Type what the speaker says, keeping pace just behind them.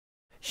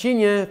新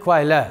年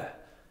快乐!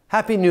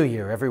 Happy New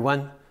Year,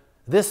 everyone!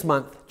 This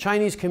month,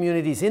 Chinese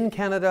communities in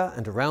Canada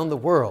and around the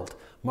world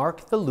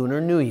mark the Lunar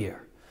New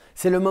Year.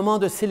 C'est le moment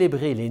de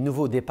célébrer les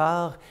nouveaux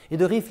départs et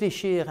de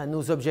réfléchir à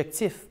nos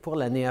objectifs pour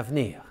l'année à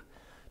venir.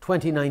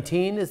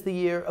 2019 is the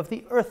year of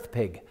the Earth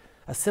Pig,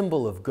 a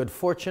symbol of good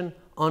fortune,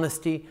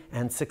 honesty,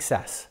 and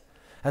success.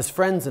 As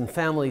friends and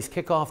families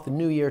kick off the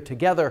new year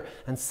together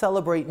and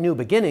celebrate new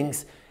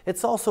beginnings,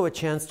 it's also a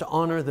chance to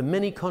honor the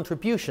many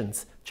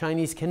contributions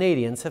Chinese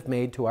Canadians have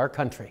made to our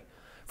country.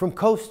 From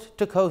coast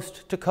to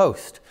coast to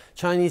coast,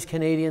 Chinese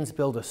Canadians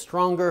build a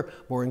stronger,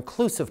 more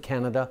inclusive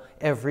Canada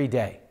every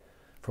day.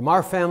 From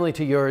our family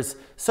to yours,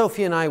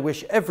 Sophie and I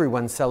wish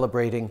everyone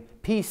celebrating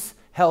peace,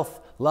 health,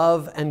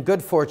 love, and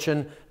good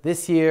fortune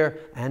this year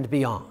and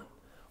beyond.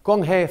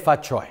 Gong hei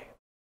fat choi.